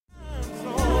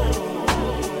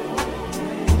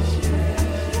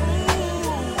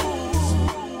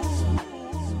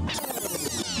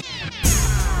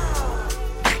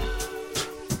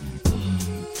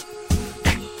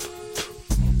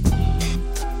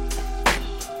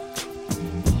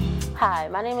Hi,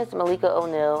 my name is Malika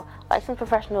O'Neill, licensed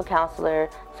professional counselor,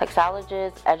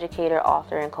 sexologist, educator,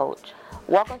 author, and coach.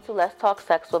 Welcome to Let's Talk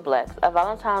Sex with Blex, a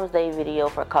Valentine's Day video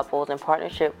for couples in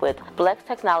partnership with Blex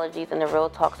Technologies in the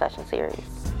Real Talk Session series.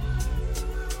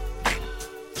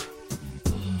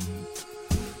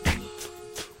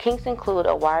 Kinks include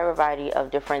a wide variety of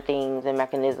different things and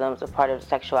mechanisms as part of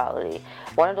sexuality.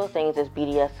 One of those things is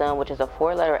BDSM, which is a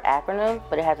 4-letter acronym,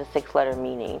 but it has a 6-letter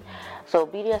meaning. So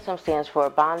BDSM stands for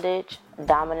bondage,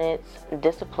 dominance,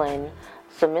 discipline,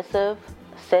 submissive,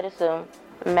 sadism,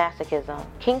 masochism.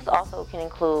 Kinks also can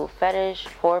include fetish,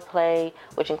 foreplay,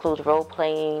 which includes role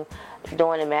playing,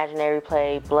 doing imaginary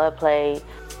play, blood play.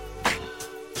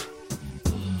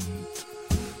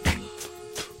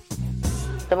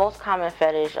 The most common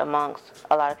fetish amongst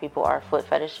a lot of people are foot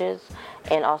fetishes,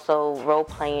 and also role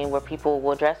playing, where people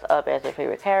will dress up as their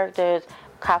favorite characters,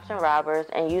 cops and robbers,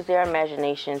 and use their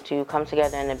imagination to come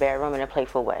together in the bedroom in a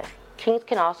playful way. Kinks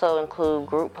can also include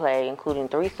group play, including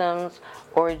threesomes,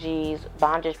 orgies,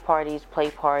 bondage parties, play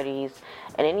parties,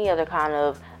 and any other kind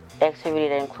of activity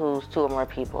that includes 2 or more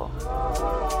people.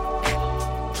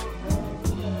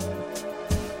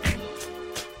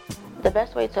 The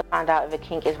best way to find out if a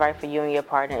kink is right for you and your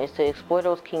partner is to explore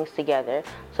those kinks together.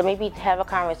 So maybe have a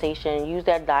conversation, use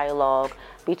that dialogue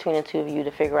between the two of you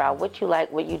to figure out what you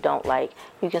like, what you don't like.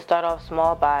 You can start off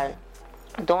small by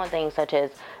doing things such as,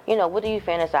 what do you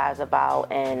fantasize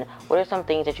about, and what are some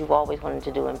things that you've always wanted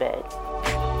to do in bed.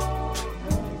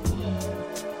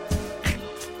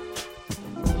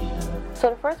 So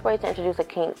the first way to introduce a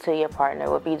kink to your partner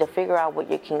would be to figure out what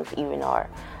your kinks even are.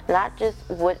 Not just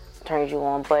what turns you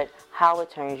on, but how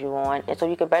it turns you on, and so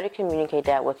you can better communicate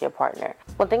that with your partner.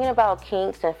 When thinking about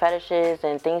kinks and fetishes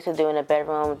and things to do in the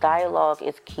bedroom, dialogue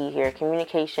is key here.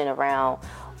 Communication around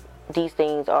these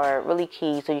things are really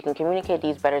key, so you can communicate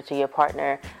these better to your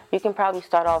partner. You can probably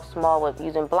start off small with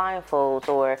using blindfolds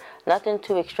or nothing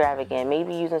too extravagant.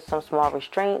 Maybe using some small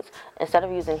restraints. Instead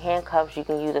of using handcuffs, you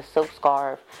can use a silk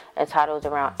scarf and tie those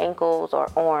around ankles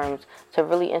or arms to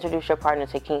really introduce your partner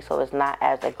to kink so it's not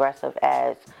as aggressive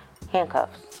as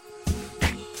handcuffs.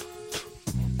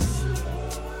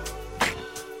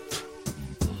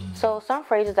 So some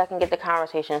phrases that can get the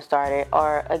conversation started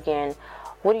are, again,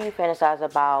 what do you fantasize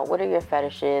about? What are your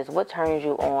fetishes? What turns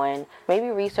you on?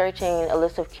 Maybe researching a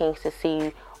list of kinks to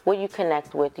see what you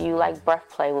connect with. Do you like breath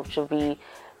play, which would be,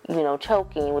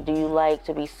 choking? Do you like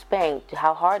to be spanked?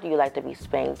 How hard do you like to be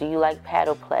spanked? Do you like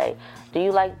paddle play? Do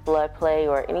you like blood play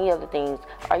or any other things?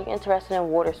 Are you interested in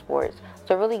water sports?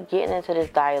 So really getting into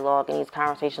this dialogue and these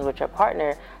conversations with your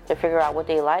partner to figure out what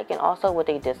they like and also what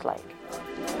they dislike.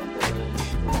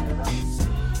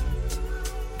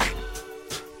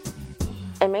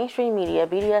 In mainstream media,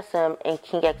 BDSM and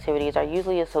kink activities are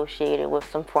usually associated with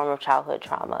some form of childhood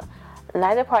trauma.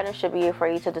 Neither partner should be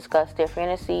afraid to discuss their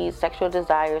fantasies, sexual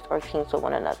desires, or kinks with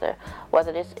one another,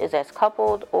 whether this is as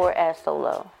coupled or as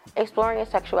solo. Exploring your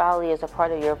sexuality is a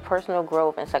part of your personal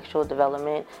growth and sexual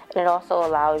development, and it also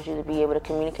allows you to be able to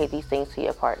communicate these things to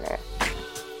your partner.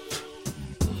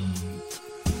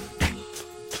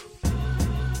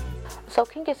 So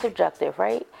kink is subjective,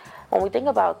 right? When we think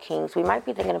about kinks, we might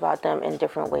be thinking about them in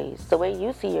different ways. The way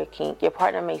you see your kink, your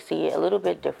partner may see it a little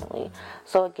bit differently.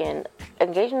 So again,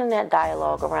 engaging in that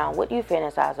dialogue around what you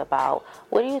fantasize about,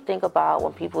 what do you think about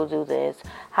when people do this,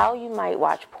 how you might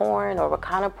watch porn or what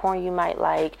kind of porn you might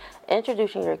like.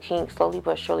 Introducing your kink slowly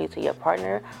but surely to your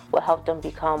partner will help them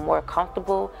become more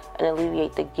comfortable and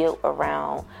alleviate the guilt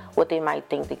around what they might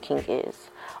think the kink is.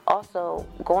 Also,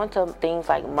 going to things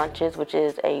like munches, which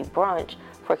is a brunch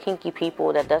for kinky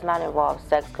people that does not involve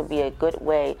sex, could be a good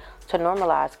way to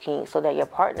normalize kink so that your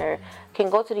partner can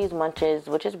go to these munches,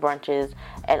 which is brunches,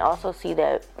 and also see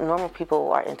that normal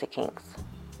people are into kinks.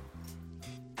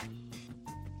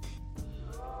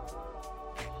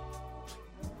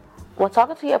 When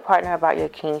talking to your partner about your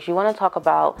kinks, you want to talk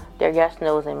about their yes,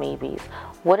 no's, and maybes.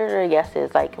 What are their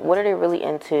yeses? Like, what are they really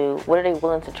into? What are they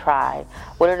willing to try?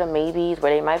 What are the maybes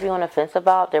where they might be on the fence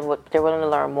about, they're willing to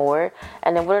learn more?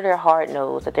 And then what are their hard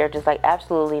no's that they're just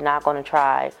absolutely not going to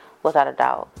try without a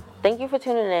doubt? Thank you for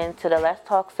tuning in to the Let's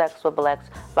Talk Sex with Blex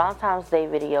Valentine's Day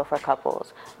video for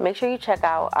couples. Make sure you check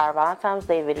out our Valentine's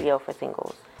Day video for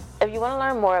singles. If you want to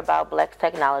learn more about Blex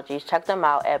Technologies, check them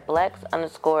out at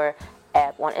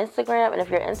Blex_app on Instagram, and if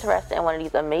you're interested in one of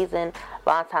these amazing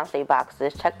Valentine's Day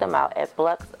boxes, check them out at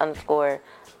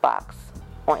Blex_box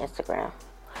on Instagram.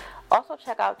 Also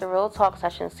check out the Real Talk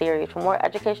Session series for more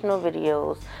educational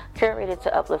videos curated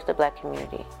to uplift the Black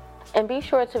community. And be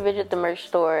sure to visit the merch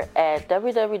store at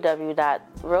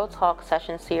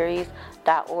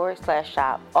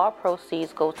www.realtalksessionseries.org/shop. All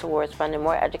proceeds go towards funding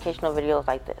more educational videos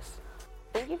like this.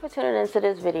 you for tuning into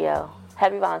this video.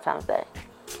 Happy Valentine's Day.